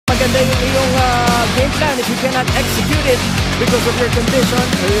maganda yung iyong game plan. If you cannot execute it because of your condition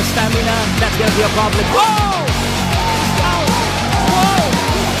or your stamina, that's gonna be a problem. Whoa! Wow! Whoa!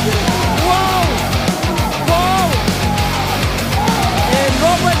 Whoa! Whoa! And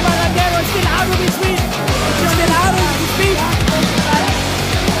Robert Paradero is still out of his feet. He's still out of his feet.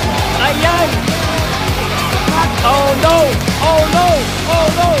 Ayan! Oh no! Oh no! Oh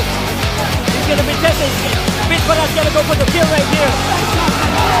no! He's gonna be tested. Vince Paras gonna go for the kill right here.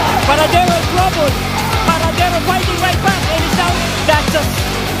 Paradero is troubled. Paradero fighting right back, and he's down. That's a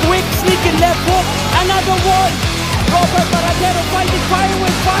quick sneaking left hook. Another one. Robert Paradero fighting fire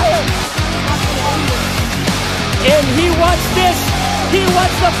with fire. And he wants this. He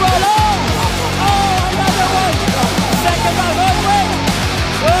wants the front. Oh! Oh, another one. Second round all the way.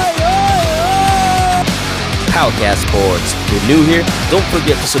 Powcast Sports. If you're new here, don't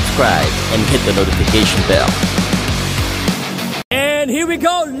forget to subscribe and hit the notification bell. And here we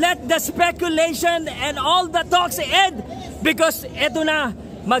go. Let the speculation and all the talks end because eto na,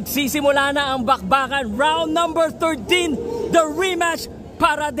 magsisimula na ang bakbakan. Round number 13, the rematch,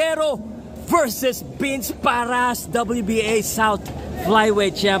 Paradero versus Vince Paras, WBA South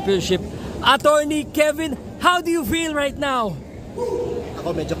Flyweight Championship. Attorney Kevin, how do you feel right now?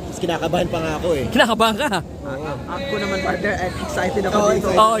 Ako medyo kinakabahan pa nga ako eh. Kinakabahan ka? Ako naman partner, excited ako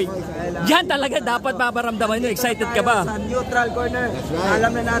dito. Oy, yan talaga dapat maparamdaman nyo. Excited ka ba? Sa neutral corner. Right.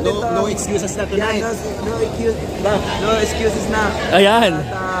 Alam na natin to. No excuses na tonight. No excuses na. Ayan.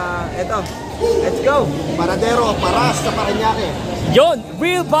 At eto, let's go. Paradero, Paras sa Paranaque. Yon,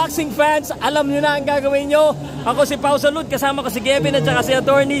 real boxing fans, alam nyo na ang gagawin nyo. Ako si Pow Salud, kasama ko si Kevin at saka si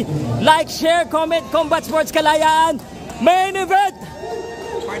Attorney. Like, share, comment, Combat Sports Kalayaan. Main event!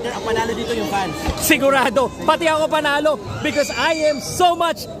 Partner, ang panalo dito yung fans. Sigurado, pati ako panalo because I am so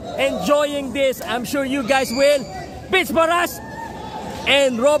much enjoying this. I'm sure you guys will. Vince Paras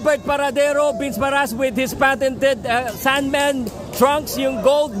and Robert Paradero. Vince Paras with his patented Sandman trunks, yung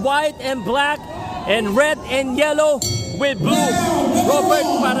gold, white, and black, and red and yellow with blue. Robert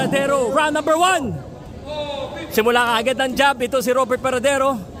Paradero, round number 1. Simula ka agad ng jab, ito si Robert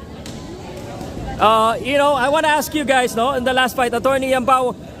Paradero. You know, I want to ask you guys, no, in the last fight, Attorney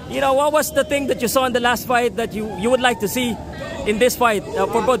Yambao, you know, what was the thing that you saw in the last fight that you would like to see in this fight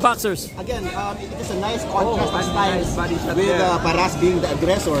for both boxers? Again, it is a nice contrast of styles with Paras being the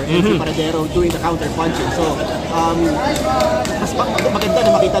aggressor and si Paradero doing the counter punching. So, mas maganda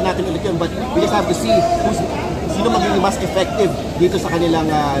na makita natin ulit yun, but we just have to see sino magiging mas effective dito sa kanilang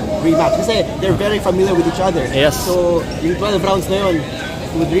rematch. Kasi they're very familiar with each other. Yes. So, yung 12 rounds na yun,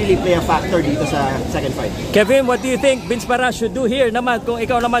 would really play a factor dito sa second fight. Kevin, what do you think Vince Paras should do here naman kung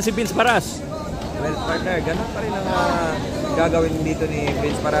ikaw naman si Vince Paras? Well, partner, ganun pa rin ang gagawin dito ni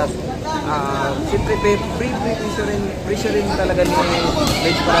Vince Paras. Siyempre, pressurein talaga ni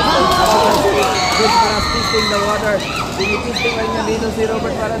Vince Paras. Vince Paras testing the water. Tinitesting rin niya dito si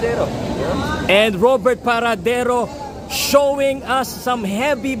Robert Paradero. And Robert Paradero showing us some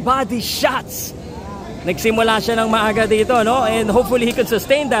heavy body shots. Nagsimula siya ng maaga dito, no? And hopefully he could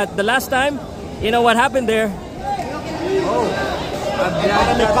sustain that. The last time, you know what happened there?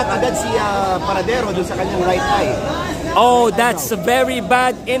 Parang may cut agad si Paradero dun sa kanyang right eye. Oh, that's very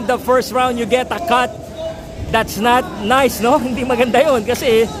bad. In the first round, you get a cut. That's not nice, no? Hindi maganda yun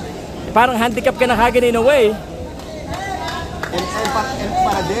kasi parang handicap ka na kagad in a way. And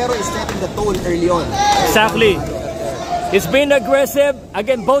Paradero is setting the tone early on. Exactly. It's been aggressive.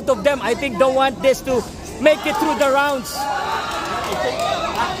 Again, both of them, I think, don't want this to make it through the rounds. I think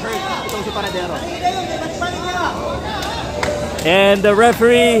that hurt itong si Paradero. And the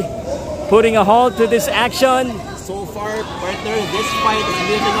referee putting a halt to this action. So far, partner, this fight is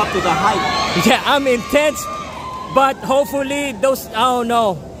living up to the hype. Yeah, I'm intense. But hopefully, those... Oh,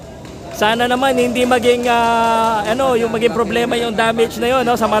 no. Sana naman hindi maging, yung maging problema yung damage na yun,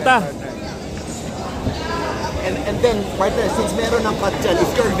 no, sa mata. And then, partner, since meron ng cut dyan, if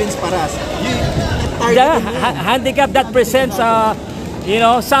you're Vince Paras, you handicap that presents, a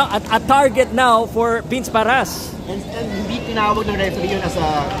target now for Vince Paras. And hindi tinawag ng referee yun as a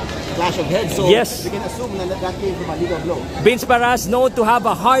clash of heads. So, yes, we can assume na that came from a legal blow. Vince Paras known to have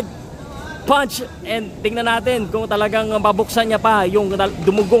a hard punch. And tingnan natin kung talagang mabuksan niya pa yung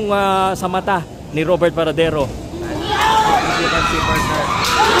dumugong sa mata ni Robert Paradero.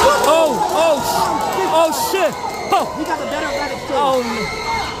 Oh shit! Oh. He got a better right exchange. Oh.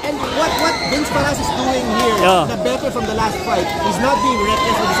 And what Vince Paras is doing here, the better from the last fight, he's not being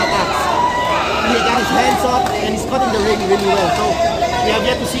reckless with his attacks. He got his hands up and he's cutting the ring really well. So we have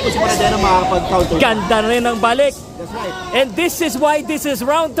yet to see kung si Paradero makakapag-counter. Ganda rin ang balik. That's right. And this is why this is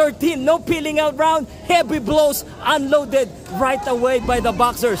round 13. No peeling out round. Heavy blows unloaded right away by the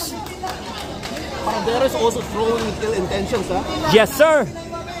boxers. Paradero is also throwing with ill intentions, huh? Yes, sir.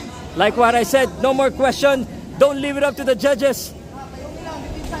 Like what I said, no more question. Don't leave it up to the judges.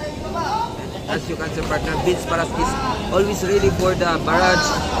 As you can see, partner, Vince Paras is always ready for the barrage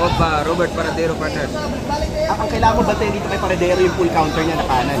of Robert Paradero, partner. Ang kailangan mo batiin dito kay Paradero yung full counter niya na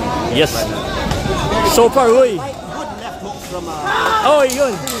kanan. Yes. So far, uy. Good left hooks from Oh,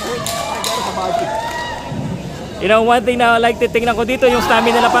 yun. Paradero sa body. You know, one thing na like titingnan ko dito, yung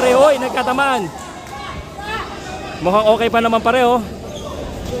stamina nila pareho. Uy, nagkatamaan. Mukhang okay pa naman pareho.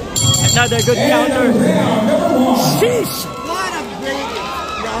 Another good counter. Sheesh! What a great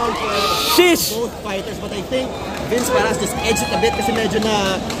round for both fighters, but I think Vince Paras just edged it a bit kasi medyo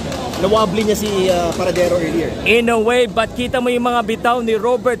na-wobbly niya si Paradero earlier. In a way, but kita mo yung mga bitaw ni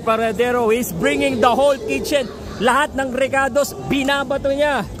Robert Paradero. He's bringing the whole kitchen. Lahat ng regados, binabato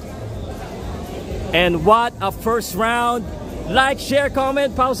niya. And what a first round. Like, share,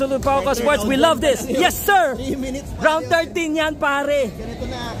 comment, Pow Salud, Powcast Sports. We love this. Yes, sir. 3 minutes. Round 13 yan, pare. Ganito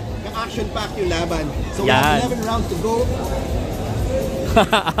na, action-packed yung laban. So we Yan. have 11 rounds to go.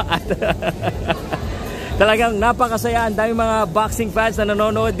 Talagang napakasaya. Ang daming mga boxing fans na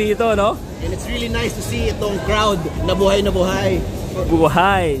nanonood dito, no? And it's really nice to see itong crowd na buhay na buhay.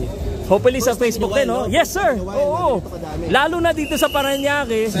 Buhay. Hopefully sa First Facebook time din, in a no? while, Yes, sir. First time in a while, Oo. ganito kadami. Lalo na dito sa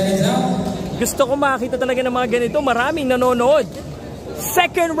Paranaque. Gusto ko makita talaga ng mga ganito. Maraming nanonood.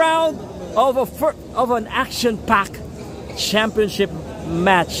 Second round of an action-packed championship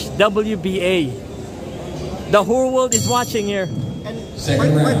match. WBA. The whole world is watching here.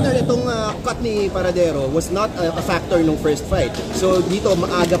 And partner, itong cut ni Paradero was not a factor nung first fight. So dito,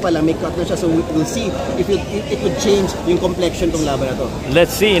 maaga pa lang, may cut na siya. So we'll see if it would change yung complexion tong laban na to.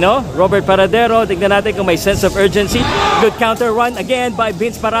 Let's see, no? Robert Paradero, tignan natin kung may sense of urgency. Good counter run again by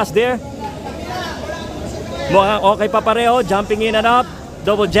Vince Paras there. Mukhang okay pa pareho. Jumping in and up.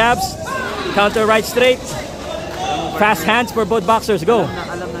 Double jabs. Counter right straight. Fast hands for both boxers. Go.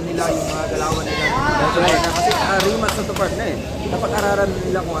 Alam na nila yung mga galawan nila. Kasi rematch sa part na eh. Dapat araran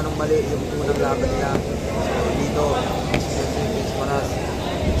nila kung anong mali yung unang laban nila. Dito, Vince Paras.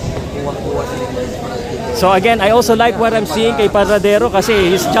 Kuwang-kuwa sa Vince Paras dito. So again, I also like what I'm seeing kay Paradero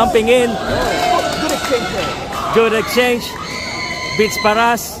kasi he's jumping in. Good exchange there. Good exchange. Vince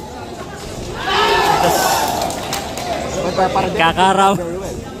Paras. Kakaram.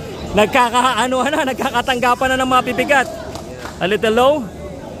 Nagkakatanggapan na ng mga pipigat. A little low.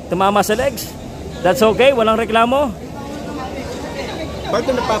 Tumama sa legs. That's okay. Walang reklamo. Part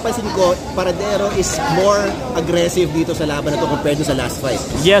ng napapansin ko, Paradero is more aggressive dito sa laban na to compared to sa last fight.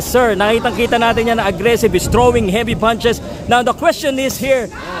 Yes, sir. Nakitang-kita natin yan na aggressive. He's throwing heavy punches. Now, the question is here,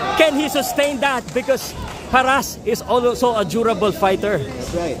 can he sustain that? Because Paras is also a durable fighter.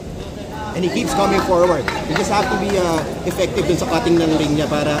 That's right. And he keeps coming forward. You just have to be effective dun sa cutting ng ring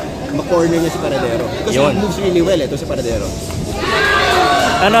niya para ma-corner niya si Paradero. Because he moves really well ito si Paradero.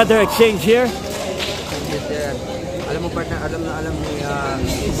 Another exchange here. Alam mo partner, alam ni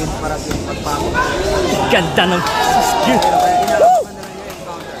Vince Paras yung pagpako. Ganda ng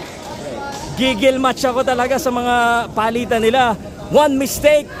gigil match ako talaga sa mga palitan nila. One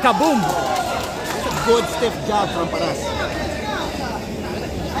mistake, kaboom! Good stiff jab from Paras.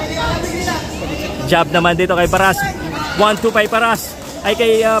 Jab naman dito kay Paras. 1-2 kay Paras. Ay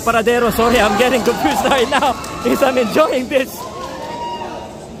kay Paradero. Sorry, I'm getting confused right now because I'm enjoying this.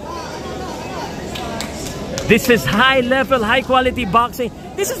 This is high level, high quality boxing.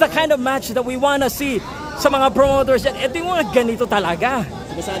 This is the kind of match that we wanna see sa mga promoters. Ito yung mga ganito talaga.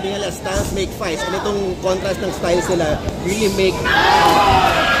 Sabi nila, styles make fights. And itong contrast ng styles nila really make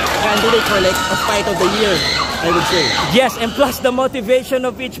candidate for like a fight of the year, I would say. Yes, and plus the motivation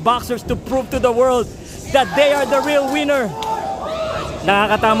of each boxers to prove to the world that they are the real winner.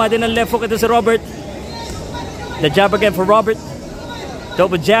 Nakakatama din ang left hook ito si Robert. The jab again for Robert.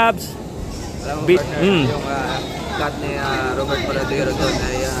 Double jabs. Alam mo partner, yung cut ni Robert Paradero doon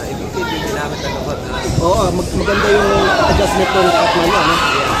ay ibig ginamit na lukot. Oo, maganda yung adjustment ng cut man niya. No?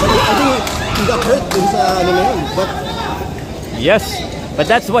 But I think he got hurt dun sa ano na yun. But yes, but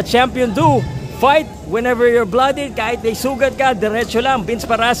that's what champion do. Fight whenever you're blooded, kahit may sugat ka, diretso lang. Vince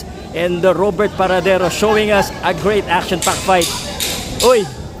Paras and Robert Paradero showing us a great action-packed fight. Uy,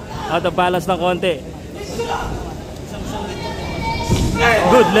 out of balance ng konti.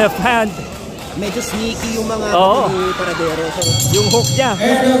 Good left hand. medyo sneaky yung mga ni Paradero. So, yung hook niya.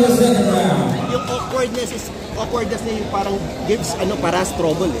 Yung awkwardness niya yung parang gives Paras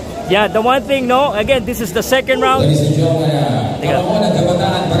trouble eh. Yeah, the one thing, no, again, this is the second round. Teka.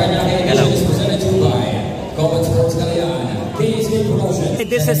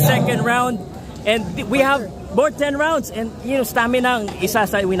 This is second round and we have more 10 rounds and you know stamina ang isa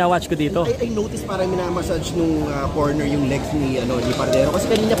sa winawatch ko dito. I noticed parang minamassage nung corner yung legs ni Paradero kasi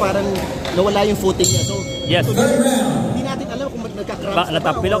kanina parang nawala yung footing niya. So yes. So, hindi natin alam kung nagka-cramps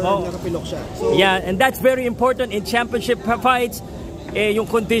natapilok siya. So, yeah, and that's very important in championship fights. Yung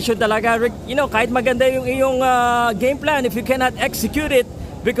condition talaga, you know, kahit maganda yung iyong game plan, if you cannot execute it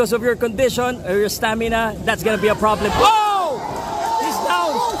because of your condition or your stamina, that's gonna be a problem. Whoa! He's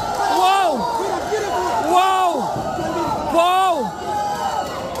down! Whoa! Whoa! Whoa!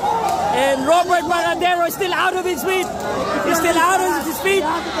 And Robert Paradero is still out of his feet. He's still out of his feet.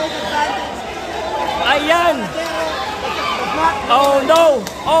 Ayan! Oh no!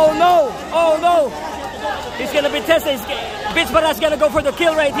 Oh no! Oh no! He's gonna be tested. Vince Paras gonna go for the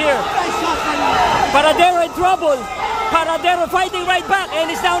kill right here. Paradero in trouble. Paradero fighting right back and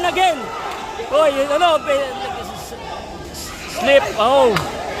he's down again. Oh, you know, slip. Oh.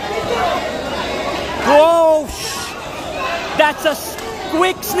 Whoa. That's a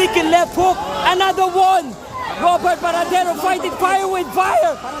quick sneaking left hook. Another one. Robert Paradero fighting fire with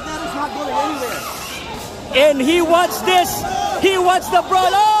fire. Paradero's not going anywhere. And he wants this. He wants the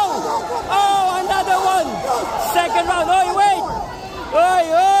brawl. Oh. Oh, another one. Second round. Oh, wait.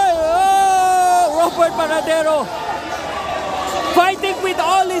 Oh, Robert Paradero fighting with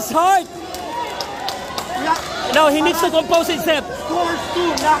all his heart. Now he needs to compose himself.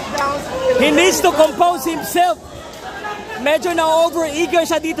 He needs to compose himself. Medyo na-over-eager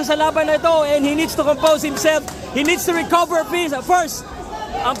siya dito sa laban na ito and he needs to compose himself. He needs to recover first.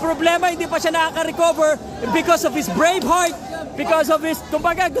 Ang problema, hindi pa siya nakaka-recover because of his brave heart. Because of his,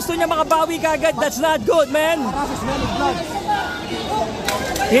 kumbaga gusto niya makabawi kagad. That's not good, man.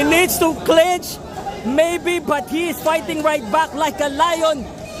 He needs to clinch, maybe, but he is fighting right back like a lion.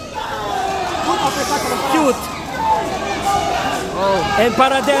 Cute. Oh. And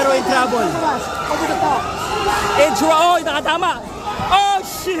Paradero in trouble. Oh, nakatama. Oh,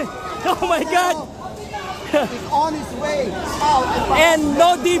 shit. Oh, my God. He's on his way out. And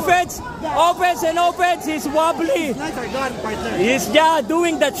no defense. Offense and offense. He's wobbly. He's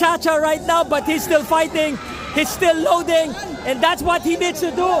doing the cha-cha right now, but he's still fighting. He's still loading. And that's what he needs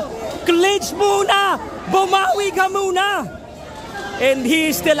to do. Clinch muna. Bumawi ka muna. And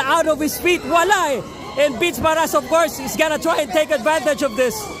he's still out of his feet. Wala eh. And Vince Paras, of course, is gonna try and take advantage of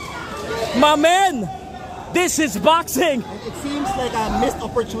this. My man, this is boxing. It seems like a missed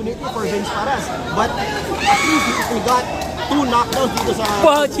opportunity for Vince Paras, but at least he got 2 knockdowns dito sa...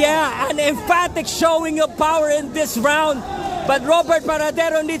 Well, yeah, an emphatic showing of power in this round. But Robert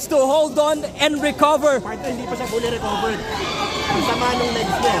Paradero needs to hold on and recover. Partner, hindi pa siya fully recovered. Ang sama ng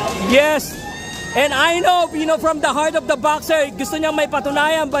legs niya. Yes. And I know, you know, from the heart of the boxer, gusto niyang may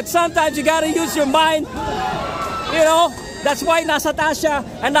patunayan, but sometimes you gotta use your mind. You know, that's why nasa taas siya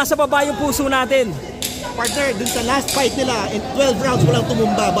and nasa baba yung puso natin. Partner, dun sa last fight nila, in 12 rounds walang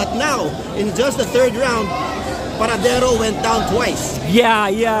tumumba. But now, in just the 3rd round, Paradero went down twice.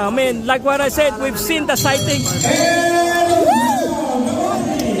 Yeah. I mean, like what I said, we've seen the sightings.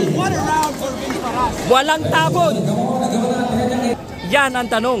 What a round for Vince Paras. Walang tabon. Yan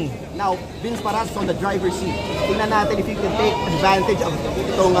ang tanong. Now, Vince Paras on the driver's seat. Tingnan natin if he can take advantage of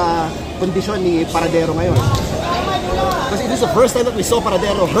itong kondisyon ni Paradero ngayon. Because this is the first time that we saw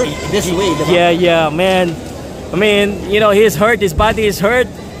Paradero hurt this way. Diba? Yeah, man. I mean, you know, he's hurt, his body is hurt,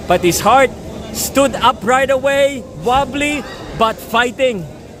 but his heart stood up right away, wobbly, but fighting.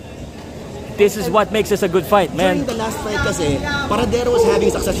 This is what makes this a good fight, man. During the last fight kasi, Paradero was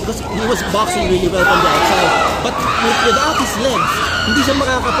having success because he was boxing really well from the outside. But without his legs, hindi siya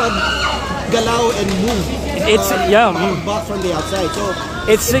makakapag-galaw and move. Box from the outside. So,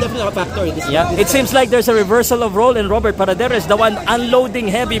 it's definitely a factor. It seems like there's a reversal of role and Robert Paradero is the one unloading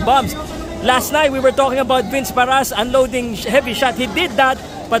heavy bombs. Last night, we were talking about Vince Paras unloading heavy shot. He did that,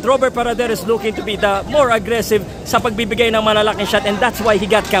 but Robert Paradero is looking to be the more aggressive sa pagbibigay ng malalaking shot, and that's why he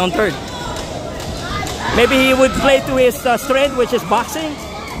got countered. Maybe he would play to his strength, which is boxing.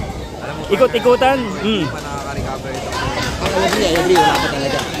 Ikot-ikutan. I agree. Wala pa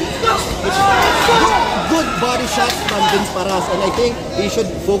talaga. Good body shots from Vince Paras, and I think he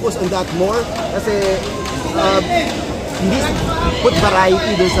should focus on that more kasi hindi put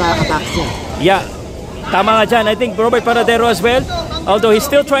variety doon sa attacks niya. Yeah, tama nga dyan. I think Robert Paradero as well, although he's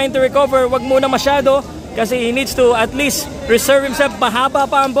still trying to recover, wag muna masyado kasi he needs to at least reserve himself. Mahaba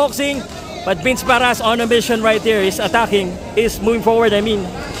pa ang boxing, but Vince Paras on a mission right here. He's attacking, he's moving forward, I mean.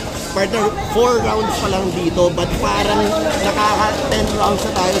 Partner, 4 rounds pa lang dito, but parang nakaka-10 rounds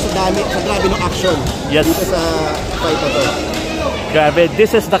na tayo sa grabe ng action dito sa fight na to. Grabe,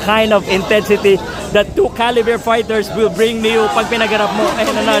 this is the kind of intensity that two caliber fighters will bring to you pag pinagarap mo.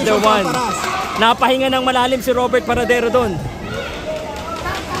 And another one. Napahinga ng malalim si Robert Paradero doon.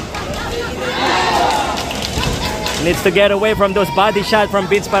 Needs to get away from those body shots from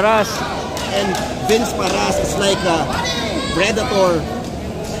Vince Paras. And Vince Paras is like a predator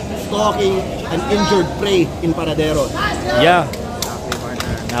stalking an injured prey in Paradero. Yeah.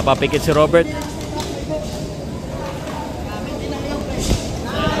 Napapikit si Robert.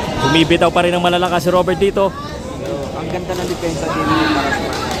 Bumibitaw pa rin ang malalakas si Robert dito. Ang ganda ng depensa din ni Paras.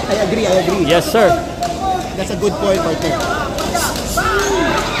 I agree. Yes, sir. That's a good point, partner.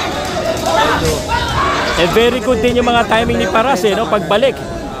 And very good din yung mga timing ni Paras no? Pagbalik.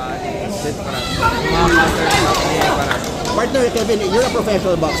 Partner Kevin, you're a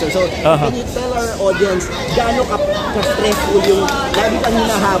professional boxer, so can you tell our audience gaano ka-stressful yung lagi kang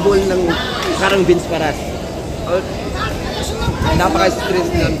hinahabol ng karang Vince Paras? Napaka-stress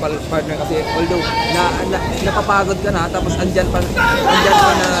nun, partner, kasi although napapagod ka na, tapos andyan pa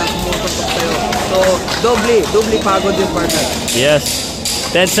na sumusuntok sa'yo. So, doble pagod yung partner. Yes.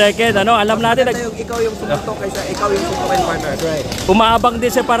 10 seconds, alam natin ikaw yung sumutok kaysa ikaw yung suntokin, partner. Right. Umaabang din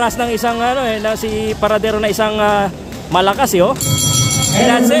si Paras ng isang na si Paradero na isang malakas And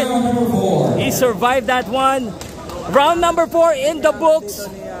that's it. He survived that one. Round number 4 in the books.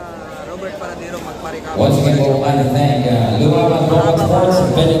 Robert Paradero magparikap. Once again, we'd like to thank Powcast Sports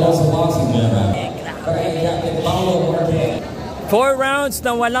and Paradero Boxing Member. 4 rounds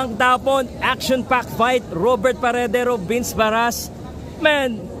na walang tapon, action-packed fight. Robert Paradero, Vince Paras.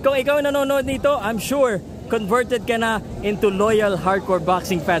 Man, kung ikaw nanonood nito, I'm sure converted ka na into loyal hardcore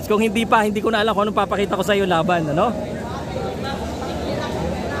boxing fans. Kung hindi pa, hindi ko na alam kung anong papakita ko sa iyo laban,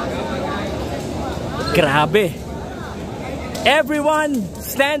 Grabe. Everyone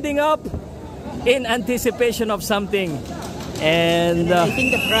standing up in anticipation of something. And I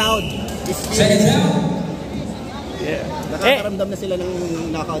think the crowd is nakakaramdam na sila ng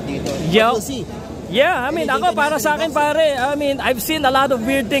knockout dito. We'll see. Yeah, I mean, ako para sa akin pare, I mean, I've seen a lot of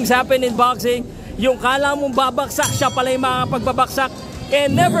weird things happen in boxing. Yung kala mong babaksak, siya pala yung makapagbabaksak.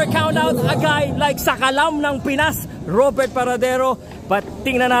 And never count out a guy like sa kalam ng Pinas, Robert Paradero. But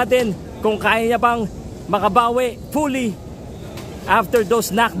tingnan natin kung kaya niya pang makabawi fully after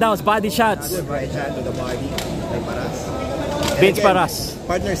those knockdowns, body shots. Right hand to the body by Paras. Vince again, Paras.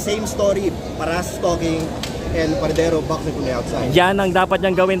 Partner, same story. Paras talking and Paradero boxing from the outside. Yan ang dapat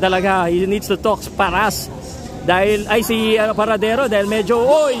niyang gawin talaga. He needs to talk Paras. Dahil, si Paradero, dahil medyo,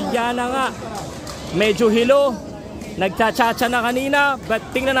 yan na nga. Medyo hilo. Nagcha-cha-cha na kanina. But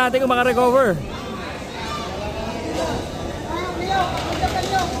tingnan natin kung makarecover.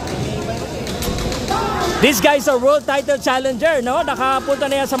 This guy's a world title challenger, Nakapunta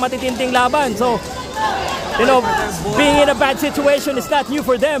na yan sa matitinding laban. So, being in a bad situation is not new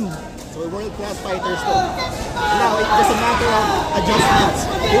for them. So world-class fighters too. Now it's just a matter of adjustments.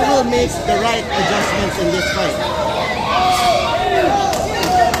 Who will make the right adjustments in this fight?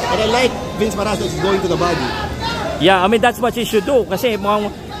 And I like Vince Paras that's going to the body. Yeah, I mean that's what he should do. Kasi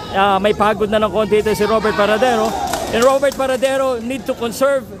may pagod na ng konti ito si Robert Paradero. And Robert Paradero need to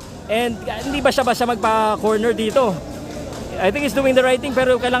conserve. And hindi ba siya magpa-corner dito? I think he's doing the right thing,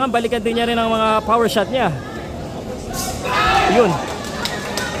 pero kailangan balikan din niya rin ang mga power shot niya. Yun.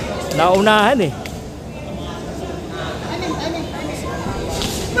 Naunahan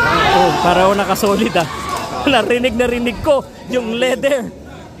Parang nakasolid Narinig ko yung leather.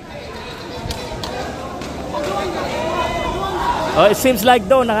 It seems like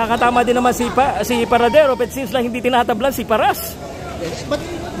nakakatama din naman si Paradero, but it seems like hindi tinatablan si Paras. But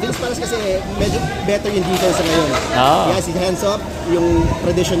Vince Paras kasi medyo better yung defense ngayon. He has his hands up, yung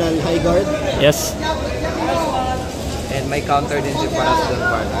traditional high guard. Yes. And may counter din si Paras doon,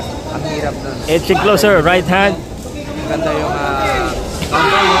 partner. Ang hirap doon. Edging closer, right hand. Ganda yung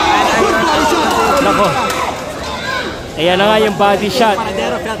counter yung Nako. Ayan na nga yung body shot.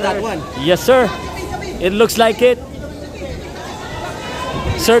 Paradero felt that one. Yes, sir. It looks like it.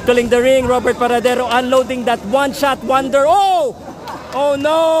 Circling the ring, Robert Paradero unloading that one-shot wonder. Oh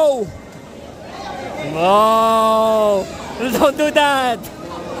no! No! Don't do that!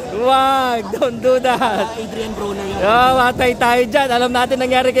 Wag! Don't do that! Adrian Broner yan. Matay tayo dyan. Alam natin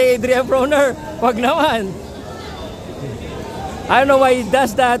nangyari kay Adrian Broner. Wag naman. I don't know why he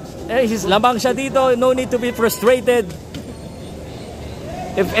does that. Lamang siya dito. No need to be frustrated.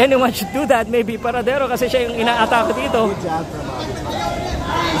 If anyone should do that, maybe Paradero kasi siya yung ina-attack dito. Good job from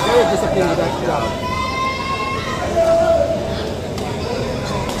He's very disciplined with that job.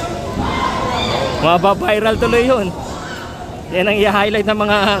 Mababiral tuloy yun. Yan ang i-highlight ng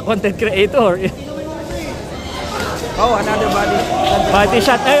mga content creator. Oh, another body. Body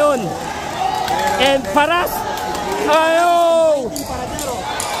shot. Ayun. And Paras. Ayun.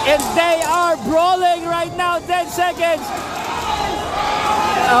 And they are brawling right now. 10 seconds.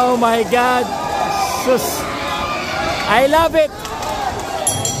 Oh my God. Sus. I love it.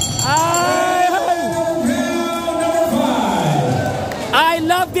 I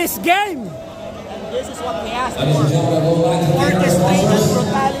love this game. And this is what we asked for. Orchestration,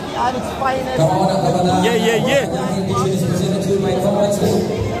 brutality at its finest. Yeah.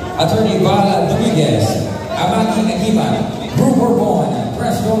 Attorney Vala Dominguez, Amaki Akiman, Brewer Born,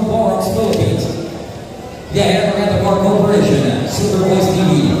 Preston Lawrence, Philippines. The Atlanta Bar Corporation, Silver Place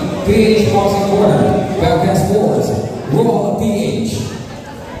TV, PH Boxing Corner, Powcast Sports, Raw PH.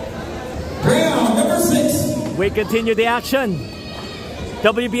 Round number 6. We continue the action.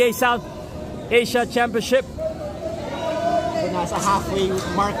 WBA South Asia Championship. So nasa halfway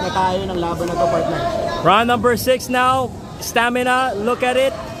mark na tayo ng laban na to, partner. Round number 6 now. Stamina, look at it.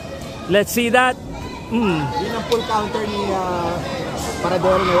 Let's see that. Yun ang full counter ni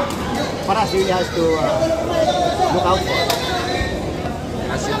Paradero. Paras really has to look out for.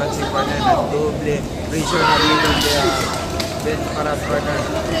 As you can see, partner, nag-double pressure na dito kaya Vince Paras, partner.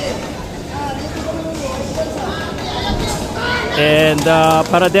 And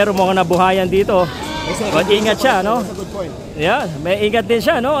Paradero mo nabuhayan dito. Mag-ingat siya, no? That's a good point. Yeah, may ingat din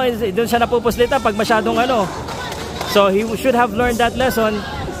siya, no? Doon siya napupuslita pag masyadong ano. So he should have learned that lesson.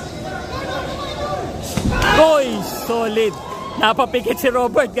 Boy, solid. Napapikit si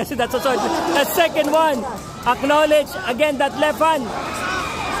Robert kasi that's a sword. The second one, acknowledge again that left hand.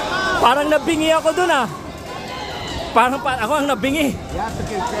 Parang nabingi ako dun ah. Parang ako ang nabingi. You have to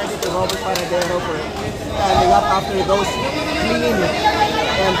give credit to Robert Paradero for standing up after those clean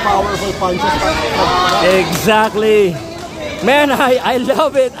and powerful punches. Exactly. Man, I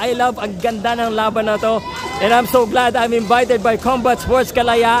love it. I love ang ganda ng laban na to. And I'm so glad I'm invited by Combat Sports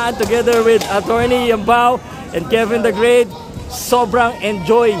Kalayaan together with Attorney Yambao and Kevin the Great. Sobrang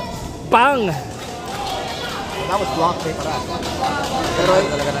enjoy. Bang! That was blocked by Paras. Pero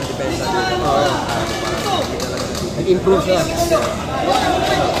talaga ng depensa dito. Nag-improve siya.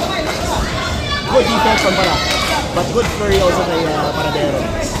 Good defense from Paras. But good flurry also kay Paradero.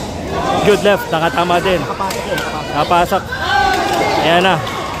 Good left. Nakatama din. Nakapasok yun. Nakapasok. Ayan na.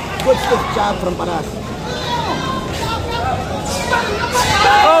 Good stiff jab from Paras.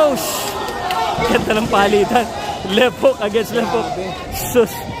 Oh, ganda ng palitan. Left hook against left hook. Sus.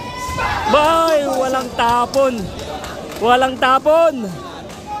 Boy, walang tapon. Walang tapon.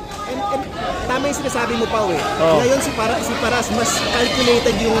 And tama yung sinasabi mo, Pao eh. Oh. Ngayon si Paras mas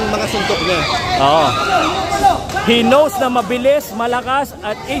calculated yung mga suntok niya. Oh. He knows na mabilis, malakas,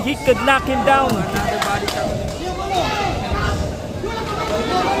 at he could knock him down.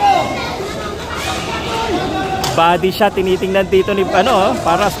 Body shot, tinitingnan dito ni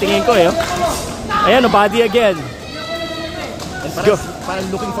Paras, tingin ko eh. Ayan, body again. Let's go. Parang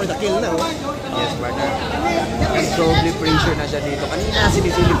looking for the kill na. Yes, partner. Double pressure na siya dito. Kanina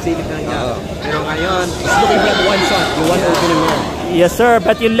sinisilip-silip na niya. Pero ngayon, He's looking for one shot, yung one opening niya. Yes sir,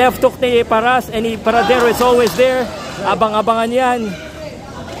 but yung left hook ni Paras and ni Paradero is always there. Abang-abangan yan.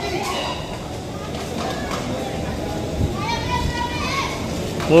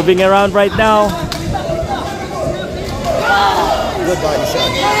 Moving around right now. Good body shot.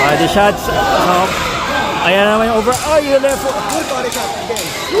 Body shots. Ayan naman yung over. Oh, yung left hook. Good body shot again.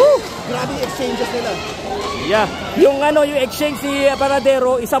 Woo! Grabe yung exchanges nila. Yeah. Yung yung exchange ni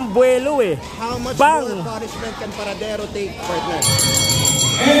Paradero, isang buwelo eh. How much Bang! more punishment can Paradero take, partner?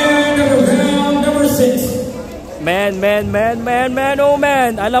 And round number 6. Man, oh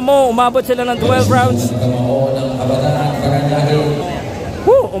man. Alam mo, umabot sila ng 12 rounds.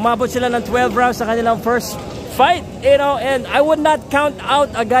 Woo! Umabot sila ng 12 rounds sa kanilang first fight, and I would not count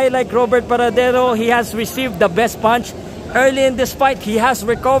out a guy like Robert Paradero. He has received the best punch early in this fight. He has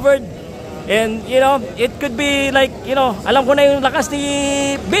recovered, and it could be like, alam ko na yung lakas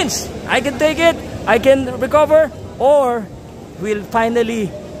ni Vince. I can take it, I can recover, or will finally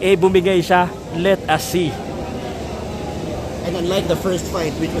bumigay siya. Let us see. And unlike the first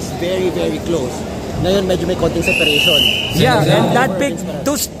fight, which was very, very close, ngayon medyo may konting separation. Yeah, and that big,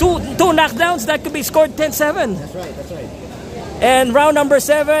 those two knockdowns, that could be scored 10-7. That's right. And round number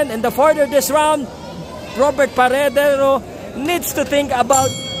 7, and the further this round, Robert Paradero needs to think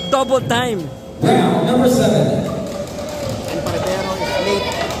about double time. Round number 7. And Paradero is late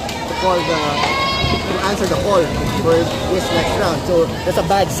to answer the call for this next round. So that's a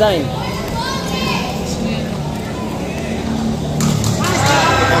bad sign.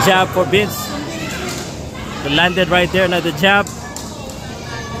 Jab for Vince. Landed right there, another jab.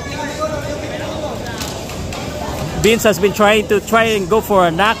 Vince has been trying and go for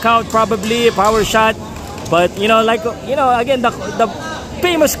a knockout, probably a power shot, but again, the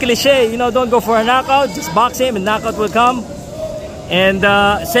famous cliche, don't go for a knockout, just box him and knockout will come. And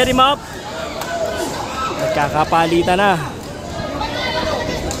set him up. Nagkakapalitan na.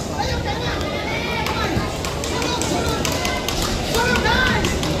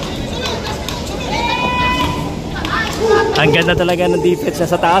 Ang ganda talaga ng defense niya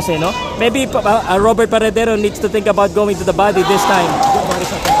sa taas, no? Maybe Robert Paradero needs to think about going to the body this time.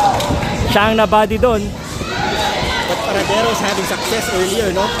 Siya ang na-body doon. But Paradero is having success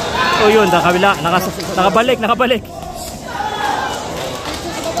earlier, no? Oh, yun, nakabila. Nakabalik.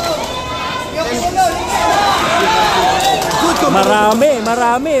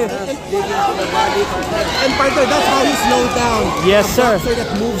 Marami. And partner, that's how he slowed down. Yes, sir. A boxer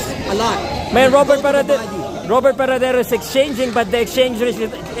that moves a lot. Man, Robert Paradero is exchanging, but the exchange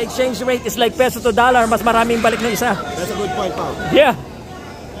rate is like peso to dollar. Mas maraming balik na isa. That's a good point, Pow. Yeah.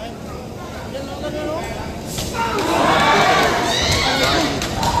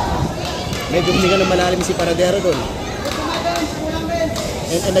 Medyo huminga ng malalim si Paradero doon.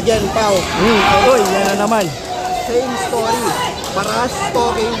 And again, Pow. Uy, yan na naman. Same story. Paras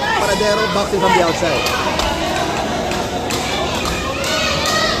stalking, Paradero boxing from the outside.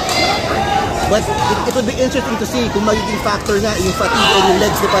 But it would be interesting to see kung magiging factor nga yung fatigue and yung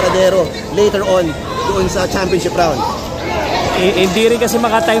legs ni Paradero later on doon sa championship round. Hindi rin kasi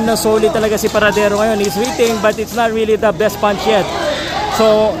makatime na solid talaga si Paradero ngayon. He's hitting, but it's not really the best punch yet.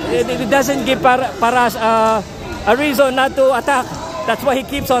 So it doesn't give Paras a reason not to attack. That's why he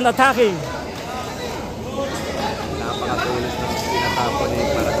keeps on attacking.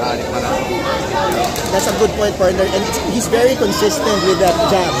 That's a good point, partner. And he's very consistent with that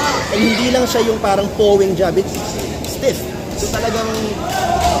jab. And hindi lang siya yung parang powing jab. It's stiff. So talagang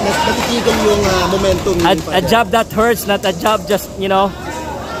natitigil yung momentum. A jab that hurts, not a jab just,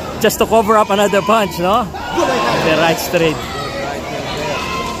 just to cover up another punch, no? The right straight.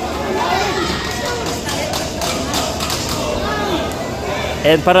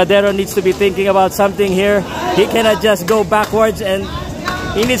 And Paradero needs to be thinking about something here. He cannot just go backwards, and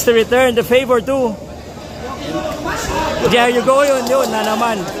he needs to return the favor too. There you go, yun na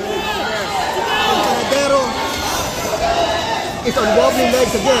naman. Paradero is on wobbly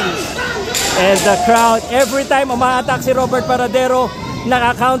legs again. And the crowd, every time umaattack si Robert Paradero,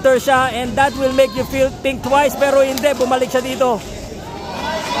 naka-counter siya, and that will make you think twice, pero hindi, bumalik siya dito.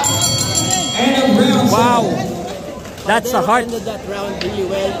 Wow. That's a hard. Ended that round really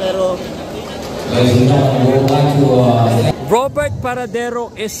well, pero Robert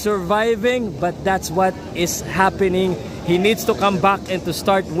Paradero is surviving, but that's what is happening. He needs to come back and to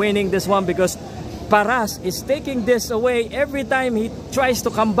start winning this one, because Paras is taking this away. Every time he tries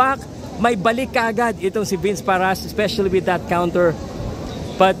to come back, may balik agad itong si Vince Paras, especially with that counter.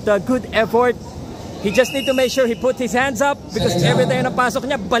 But good effort. He just need to make sure he put his hands up, because every time napasok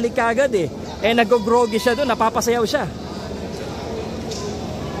niya, balik agad eh. Eh nag-groggy siya doon, napapasayaw siya.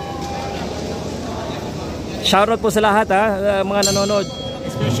 Shoutout po sa lahat mga nanonood.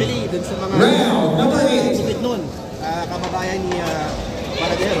 Especially dun sa mga sipit nun, kababayan ni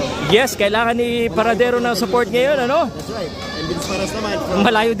Paradero. Yes, kailangan ni Paradero ng support ngayon, ano? That's right. And Vince Paras naman.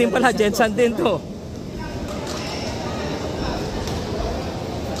 Malayo din pala, Jensen din to.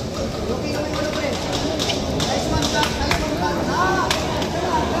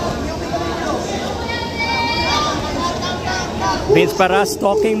 Vince Paras,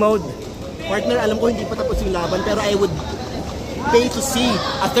 talking mode. Partner, alam ko hindi pa tapos yung laban, pero I would pay to see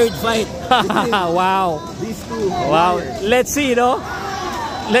a third fight. Wow. These two. Wow. Let's see, no?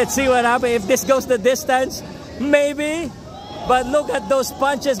 Let's see what happens. If this goes the distance, maybe. But look at those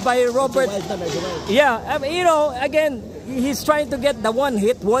punches by Robert. Yeah, I mean, again, he's trying to get the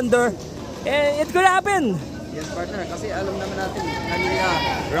one-hit wonder. It could happen. Yes, partner. Kasi alam naman natin, kanina,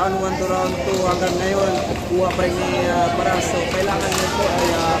 round 1 to round 2 hanggang ngayon, kuha pa rin ni Paras. So, kailangan nyo po ay,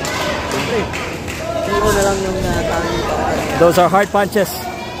 siyempre, KO na lang yung tanging para. Those are hard punches.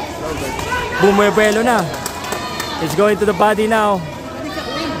 Bumuebelo na. It's going to the body now.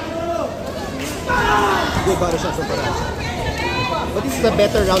 Good body shots for Paras. But this is a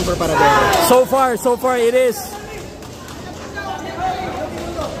better round for Paradero. So far it is.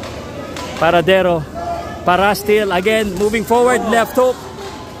 Paradero. Paras still, again, moving forward, left hook.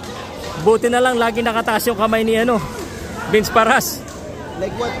 Buti na lang, lagi nakataas yung kamay ni Vince Paras. Like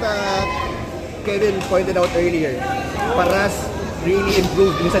what Kevin pointed out earlier, Paras really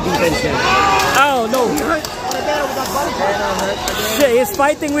improved in sa defense niya. Oh, no. He's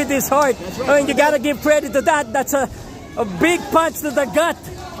fighting with his heart. I mean, you gotta give credit to that. That's a big punch to the gut.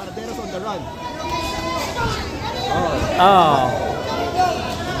 Paradero's on the run. Oh.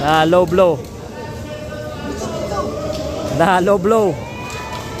 Low blow. Low blow.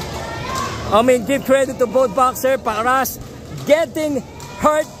 I mean, give credit to both boxer. Paras getting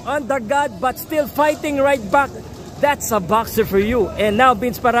hurt on the gut but still fighting right back. That's a boxer for you. And now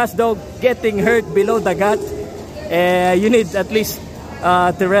Vince Paras though getting hurt below the gut. You need at least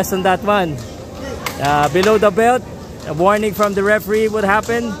to rest on that one. Below the belt, a warning from the referee would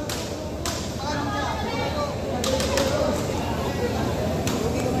happen.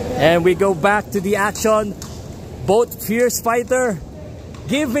 And we go back to the action. Both fierce fighter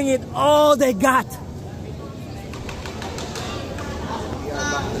giving it all they got.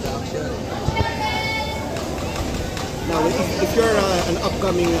 Now, if you're an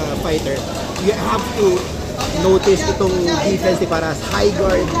upcoming fighter, you have to notice itong defense ni Paras. High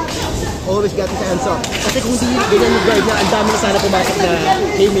guard, always got his hands up. Kasi kung di ganyan yung guard niya, ang dami na sana pumasok na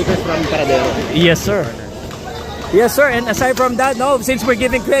haymakers from Paradero. Yes, sir. Yes, sir. And aside from that, no, since we're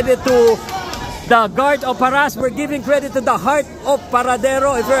giving credit to the guard of Paras, we're giving credit to the heart of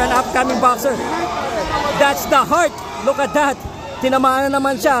Paradero. If you're an upcoming boxer, that's the heart. Look at that. Tinamaan na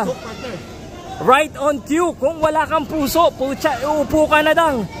naman siya. Right on cue. Kung wala kang puso, pucha, uupo ka na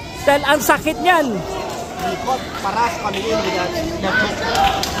lang. Dahil ang sakit niyan. Paras kami in with that.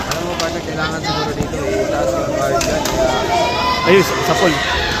 Alam mo ba na kailangan siguro dito itaas yung guard dyan. Ayos, sa full.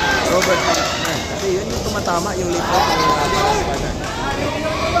 Robert, kasi yun yung tumatama yung lip hook ng Paras pa na.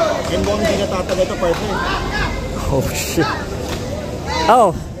 And mo hindi natatagay ito, partner. Oh, shit.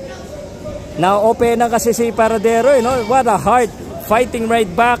 Oh. Now, open na kasi si Paradero, you know? What a heart. Fighting right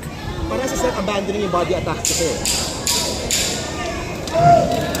back. Paras is not abandoning yung body attack kasi.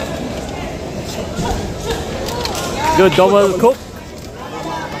 Good double hook.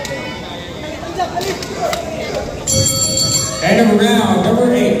 And of round number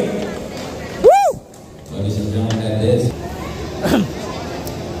 8. Woo! Ladies and gentlemen, that is.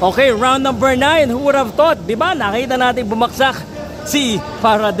 Okay, round number 9. Who would have thought? Diba? Nakita natin bumaksak si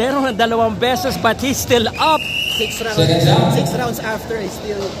Paradero ng 2 beses but he's still up. 6 rounds. 6 rounds after, he's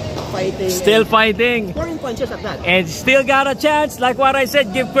still fighting. Still fighting. Pouring punches at that. And still got a chance. Like what I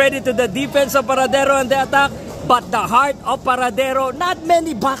said, give credit to the defense of Paradero and the attack. But the heart of Paradero, not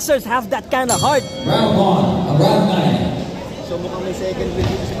many boxers have that kind of heart. Round 1, round 9. So mukhang may second win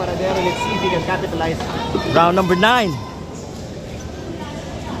dito si Paradero. Let's see if he can capitalize. Round number 9.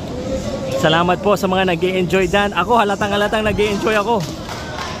 Salamat po sa mga nag-i-enjoy dan. Ako, halatang nag-i-enjoy ako.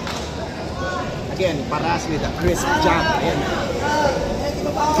 Again, Paras with a crisp jab. Ayan.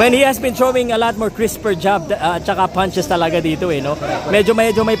 When he has been throwing a lot more crisper jab at saka punches talaga dito eh, no? Medyo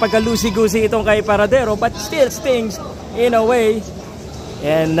may pagkalusi-gusi itong kay Paradero but still stings in a way.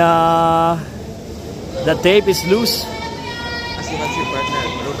 And the tape is loose. Kasi si partner,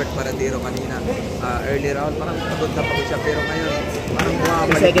 Robert Paradero kanina, early round, parang pagod na pagod siya. Pero ngayon, parang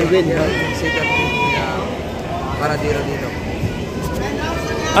bumabalik. Second win, no? Second win ni Paradero dito.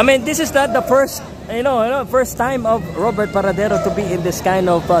 I mean, this is not the first, first time of Robert Paradero to be in this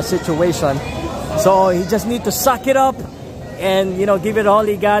kind of situation. So he just need to suck it up and give it all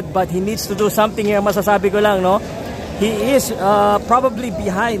he got. But he needs to do something here. Masasabi ko lang, no? He is probably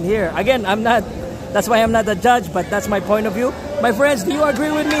behind here. Again, that's why I'm not a judge, but that's my point of view. My friends, do you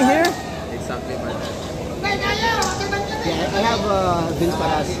agree with me here? Exactly, man. Yeah, I have Vince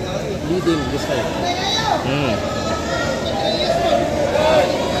Paras leading this fight.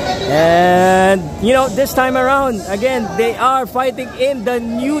 And this time around, again, they are fighting in the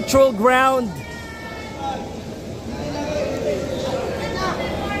neutral ground.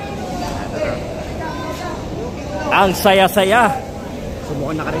 Ang saya-saya. So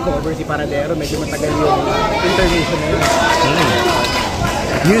mukhang naka-recover si Paradero. Medyo matagal yung intermission na yun.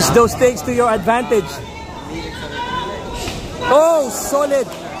 Use those things to your advantage. Oh, solid.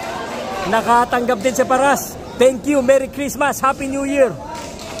 Nakatanggap din si Paras. Thank you. Merry Christmas. Happy New Year.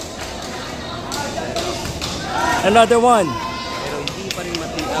 Another one. Pero hindi pa rin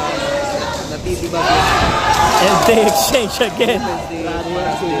natitibag. And they exchange again.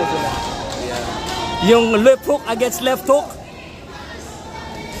 Yung left hook against left hook.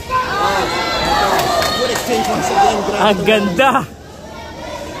 Good exchange once again. Ang ganda.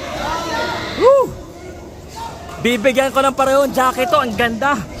 Woo! Bibigyan ko ng parehong jacket to. Ang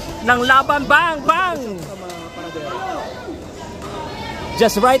ganda ng laban. Bang! Bang!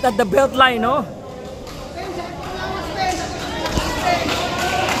 Just right at the belt line, no?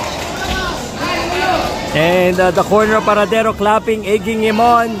 And the corner of Paradero clapping, egging him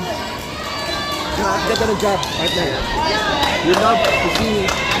on. Get on the job, partner. You love to see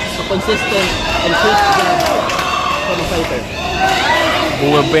a consistent and crisp job from a fighter.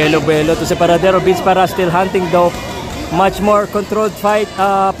 Belo to si Paradero. Vince Paras still hunting though Much more controlled fight,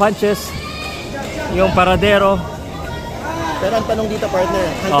 punches. Yung Paradero. Pero ang tanong dito, partner,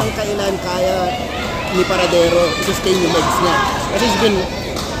 hanggang kailan kaya ni Paradero sustain yung legs niya? Kasi he's been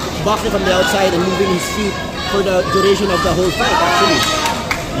boxing from the outside and moving his feet for the duration of the whole fight, actually.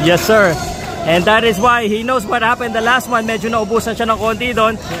 Yes, sir. And that is why he knows what happened the last one. Medyo naubusan siya ng konti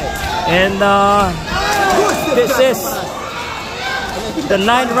doon. And this is the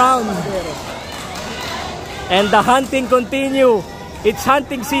 9th round. And the hunting continue. It's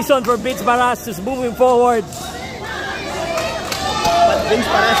hunting season for Vince Paras, is moving forward. But Vince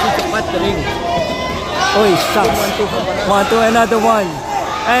Paras needs to cut the ring. Oy, shucks. 1-2, another one.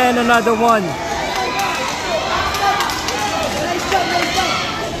 And another one.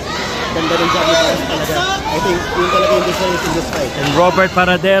 Ganda rin job ni Paras talaga. I think yun talaga yung difference in this fight. And Robert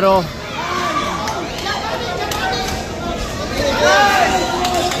Paradero.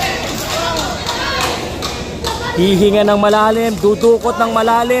 Hihinga ng malalim, dudukot ng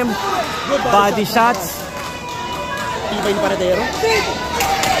malalim. Body shots. Iba yung Paradero.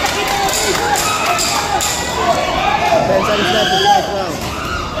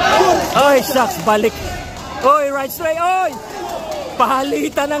 Oy, shucks, balik. Oy, right straight. Oy!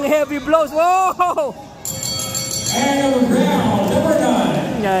 Pahalitan ng heavy blows. Whoa! And round number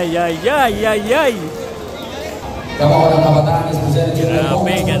 9. Yay. Kabawan ng kabataan is presented to the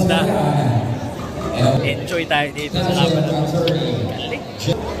Grabe, ganda. Enjoy tayo dito sa laban.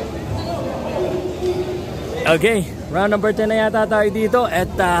 Okay, round number 10 na yata tayo dito at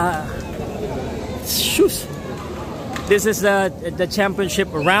shoes. This is the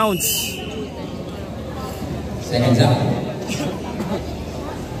championship rounds. Seconds out.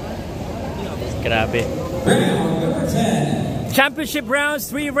 Grabe. Round number 10. Championship rounds,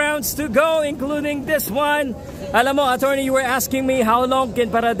 3 rounds to go, including this one. Alam mo, attorney, you were asking me how long can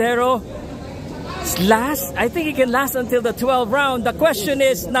Paradero last? I think he can last until the 12th round. The question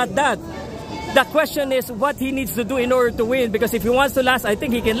is not that. The question is what he needs to do in order to win. Because if he wants to last, I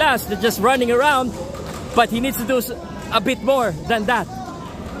think he can last. Just running around. But he needs to do a bit more than that.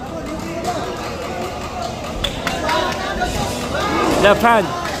 Left hand.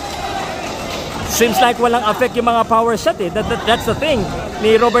 Seems like walang affect yung mga power shot eh. That's the thing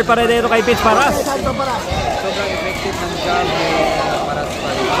ni Robert Paradero kay Vince Paras. Sobrang effective ng jab ni Paras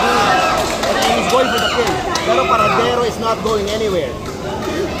pa rin. And he's going for the kill. Pero Paradero is not going anywhere.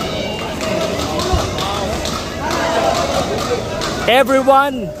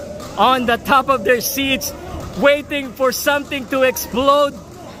 Everyone on the top of their seats waiting for something to explode,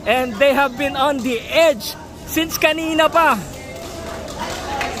 and they have been on the edge since kanina pa.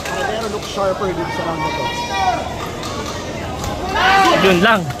 Paradero looks sharper dito sa round na to. Yun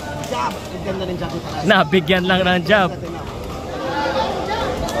lang. Jab. Ganda rin jab ni Paras. Nabigyan lang ng jab.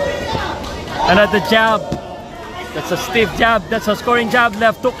 Another jab. That's a stiff jab. That's a scoring jab.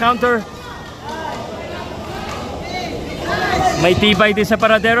 Left hook counter. May tibay din sa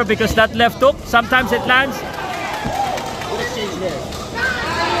Paradero because that left hook, sometimes it lands. Good exchange there.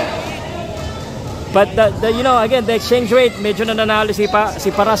 But you know, again, the exchange rate, medyo nananalo si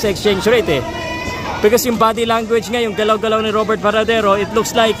Paras sa exchange rate eh. Because yung body language nga, yung galaw-galaw ni Robert Paradero, it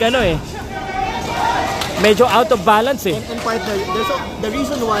looks like medyo out of balance eh. And partner, the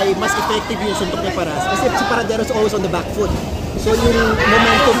reason why mas effective yung suntok ni Paras kasi si Paradero is always on the back foot. So yung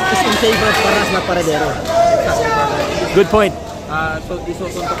momentum is in favor of Paras, not Paradero. Good point. So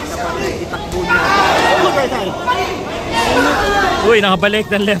isusuntok niya pa rin, itakbo niya. Look right hand. Uy, nakabalik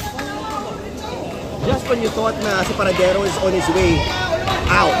ng left. Just when you thought na si Paradero is on his way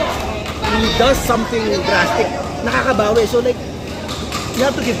out, he does something drastic. Nakakabawi. So like, you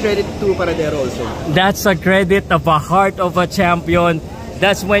have to give credit to Paradero also. That's a credit of a heart of a champion.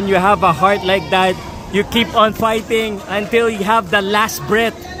 That's when you have a heart like that, you keep on fighting until you have the last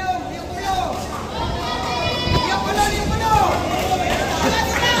breath.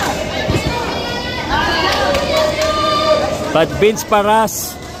 But Vince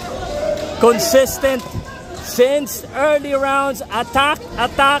Paras, consistent since early rounds, attack,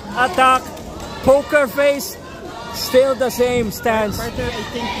 poker face, still the same stance. Partner, I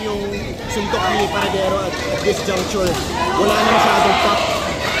think yung suntok ni Paradero at this juncture, wala na masyadong pop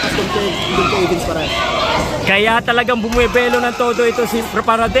as compared to Vince Paras. Kaya talagang bumibelo ng todo ito si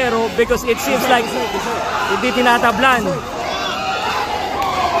Paradero because it seems like hindi tinatablan.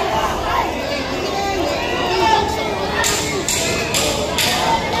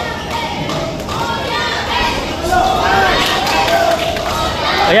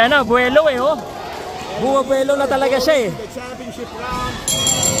 Ayan na, buwelo eh oh. Buwelo na talaga siya eh. The championship round.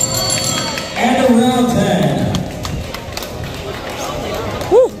 And the round 10.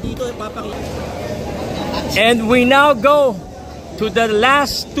 Woo! Dito ipapakita. And we now go to the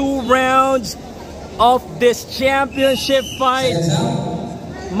last 2 rounds of this championship fight.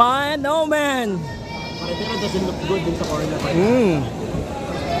 Man, oh man. Paradero doesn't look good in the corner.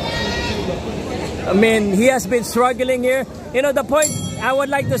 I mean, he has been struggling here. You know, the point I would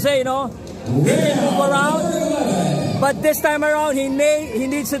like to say, you know, he can move around, but this time around, he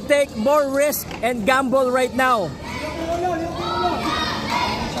needs to take more risk and gamble right now.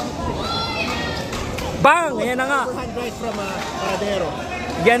 Bang! Yan na nga. Overhand right from Paradero.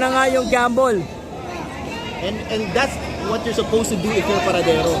 Yan na nga yung gamble. And that's what you're supposed to do if you're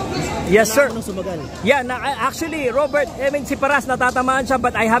Paradero. Yes, sir. Sumagal. Yeah, actually, Robert, I mean, si Paras natatamaan siya,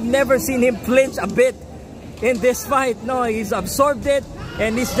 but I have never seen him flinch a bit in this fight. No, he's absorbed it,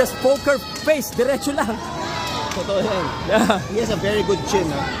 and he's just poker face, diretso lang. Totoo yan. He has a very good chin.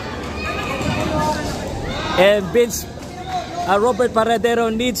 And Robert Paradero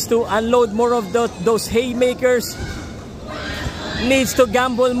needs to unload more of those haymakers. Needs to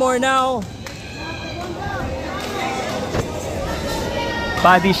gamble more now.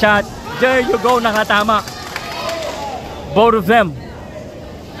 Body shot. There you go, nakatama. Both of them.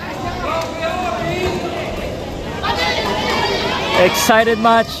 Excited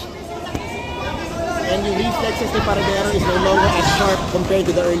match. And yung reflexes ni Paradero is no longer as sharp compared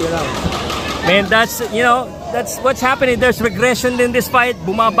to the earlier round. Man, that's, you know, that's what's happening. There's regression in this fight.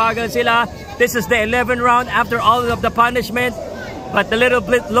 Bumabagal sila. This is the 11th round after all of the punishment. But a little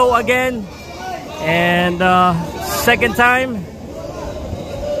bit low again. And second time.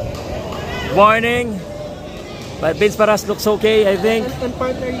 Warning. But Vince Paras looks okay, I think. And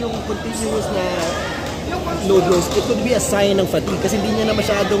partner, yung continuous na low blows, it could be a sign ng fatigue kasi hindi niya na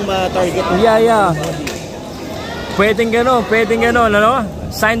masyadong ma-target. Yeah. Pwedeng gano'n, ano?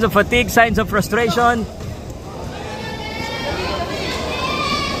 Signs of fatigue, signs of frustration.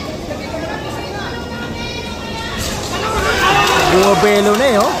 Bumabelo na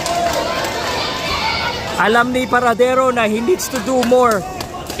oh. Alam ni Paradero na he needs to do more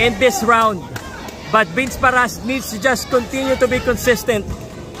in this round. But Vince Paras needs to just continue to be consistent.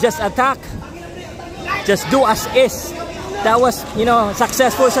 Just attack. Just do as is. That was, you know,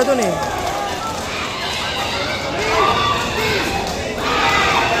 successful siya dun eh.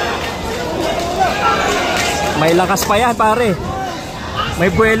 May lakas pa yan, pare. May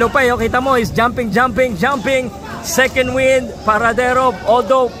buwelo pa eh. Kita mo, is jumping. Second win, Paradero.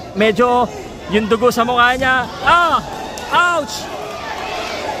 Although, medyo yung dugo sa mukha niya. Ouch!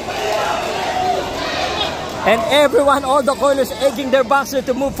 And everyone, all the corners egging their boxer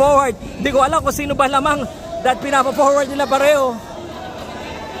to move forward. Hindi ko alam kung sino ba lamang that pinapa-forward nila pareho.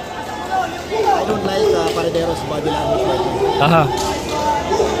 I don't like Paradero's body language right now.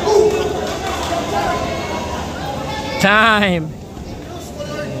 Time.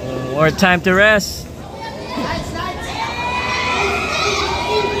 More time to rest.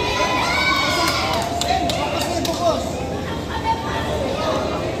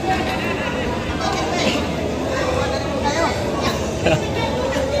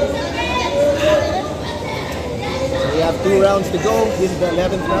 We have 2 rounds to go. This is the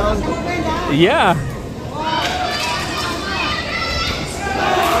 11th round. Yeah.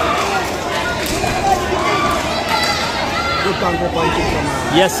 Good counter punching from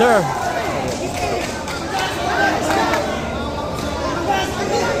Yes, sir.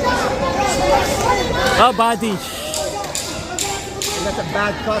 Oh, body. and that's a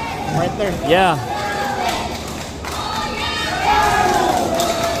bad cut right there. Yeah.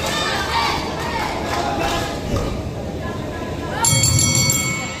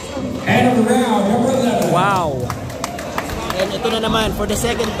 End of the round, number 11. Wow. And ito na naman, for the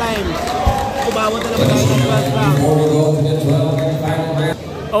second time, kumawat na naman tayo ng 12th round. Before we go to the 12th and final round.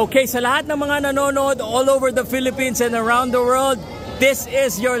 Okay, sa lahat ng mga nanonood all over the Philippines and around the world, this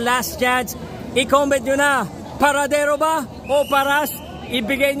is your last chance. I-comment nyo na, Paradero ba o Paras?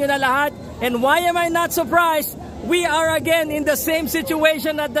 Ibigay nyo na lahat. And why am I not surprised? We are again in the same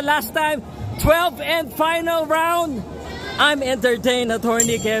situation at the last time. 12th and final round. I'm entertained,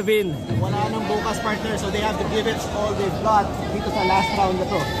 Attorney Kevin. Wala nang bukas, partner, so they have to give it all they've got dito sa last round na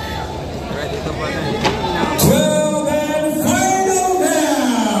to. Right, ito pa na. 12 and final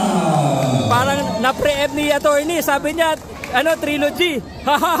round. Parang na-pre-empt ni Attorney. Sabi niya, ano, trilogy.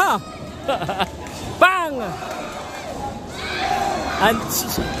 Ha ha ha. Bang! And,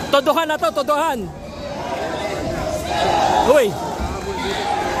 todohan na to, todohan. Uy.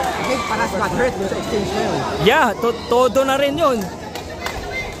 I think Paras got hurt sa exchange na yun. Yeah, todo na rin yun.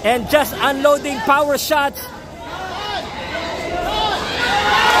 And just unloading power shots.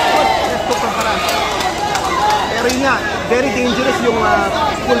 Let's go from Paras. Pero yun nga, very dangerous yung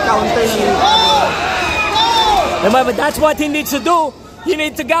full counter ni Remember, that's what he needs to do. You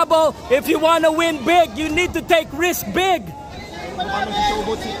need to gamble. If you want to win big, you need to take risk big.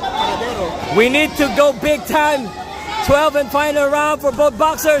 We need to go big time. 12 and final round for both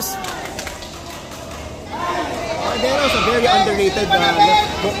boxers. Paradero is a very underrated left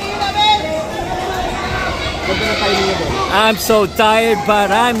hook. I'm so tired, but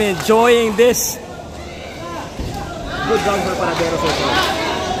I'm enjoying this. Good round for Paradero so far.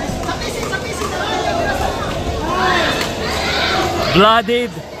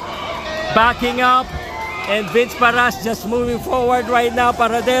 Bloodied, backing up, and Vince Paras just moving forward right now.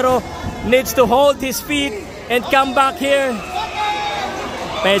 Paradero needs to hold his feet and come back here.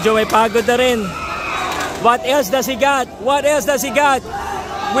 Medyo may pagod na rin. What else does he got? What else does he got?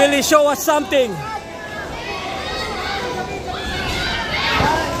 Will he show us something?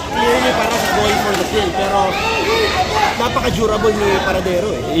 Clearly Paras is going for the kill, pero napaka-durable ni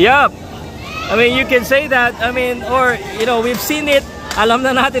Paradero eh. Yup. I mean, you can say that. I mean, or, you know, we've seen it. Alam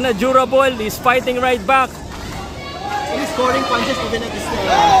na natin na durable. He's fighting right back. He's scoring punches even at this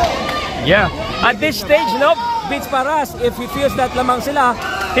yeah. At this stage, no, Vince Paras, if he feels that lamang sila,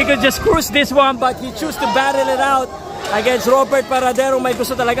 he could just cruise this one, but he choose to battle it out against Robert Paradero. May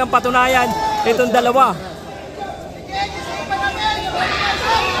gusto talagang patunayan itong dalawa.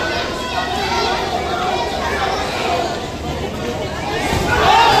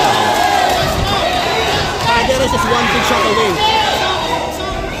 Paradero is just one big shot away.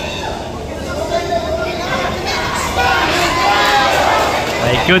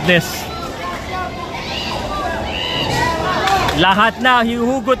 My goodness. Lahat na,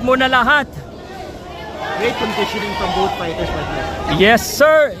 hihugot mo na lahat. Great conditioning from both fighters, partner. Yes,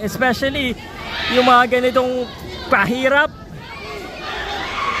 sir. Especially yung mga ganitong pahirap.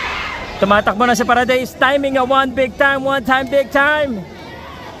 Tumatakbo na si Paradero. Is timing a one time big time.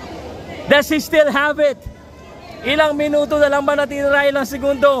 Does he still have it? Ilang minuto na lang ba natitira, ilang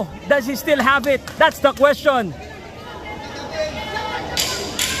segundo? Does he still have it? That's the question.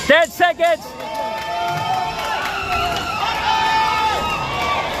 10 seconds.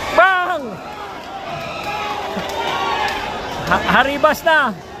 Bang! Haribas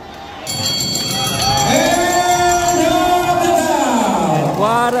na.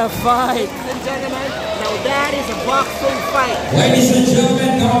 What a fight. Ladies and gentlemen, now that is a boxing fight. Ladies and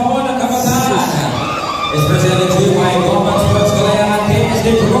gentlemen, kahapon ang kabataan is presented to you by Powcast Sports and KSK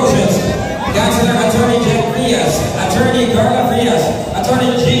Promotions. Counselor Attorney Jack Frias, Attorney Carla Frias,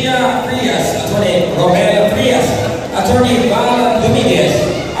 Attorney Gia Frias, Attorney Romero Frias, Attorney Val Dominguez,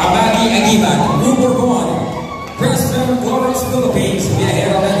 Amagi Agiman, Rupert Bon, President Lawrence Philippines,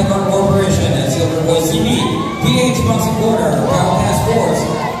 Viajero Medical Corporation, and Silver Boy TV, PH Boxing Corner, Powcast Sports,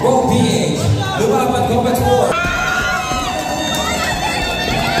 Roll PH, Lumapan Combat Sports.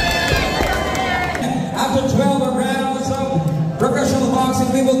 After 12 rounds of professional boxing,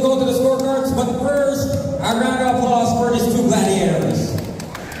 we will go to the scorecards, but first, a round of applause for these two gladiators.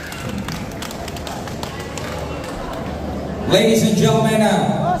 Ladies and gentlemen,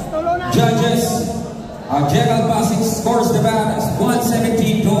 judges, Jekyll Boxing scores the bout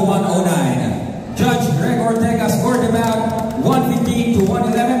 117 to 109. Judge Greg Ortega scored the bout 115 to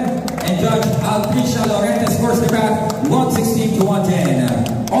 111, and Judge Altricia Lorente scores the bout 116 to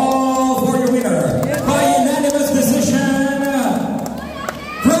 110. All for your winner by unanimous decision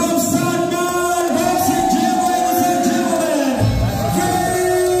from Sunman Boxing Gym, ladies and gentlemen,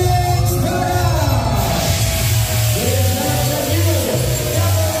 Vince Paras.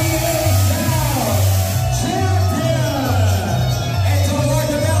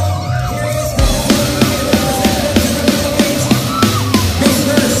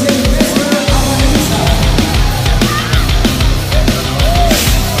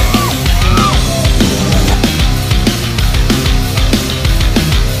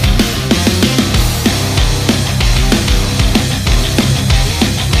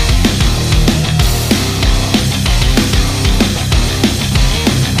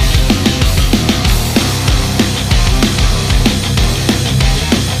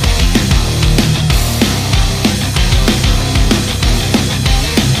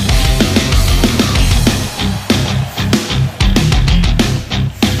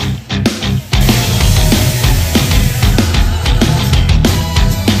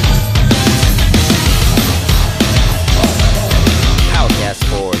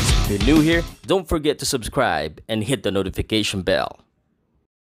 If you're new here, don't forget to subscribe and hit the notification bell.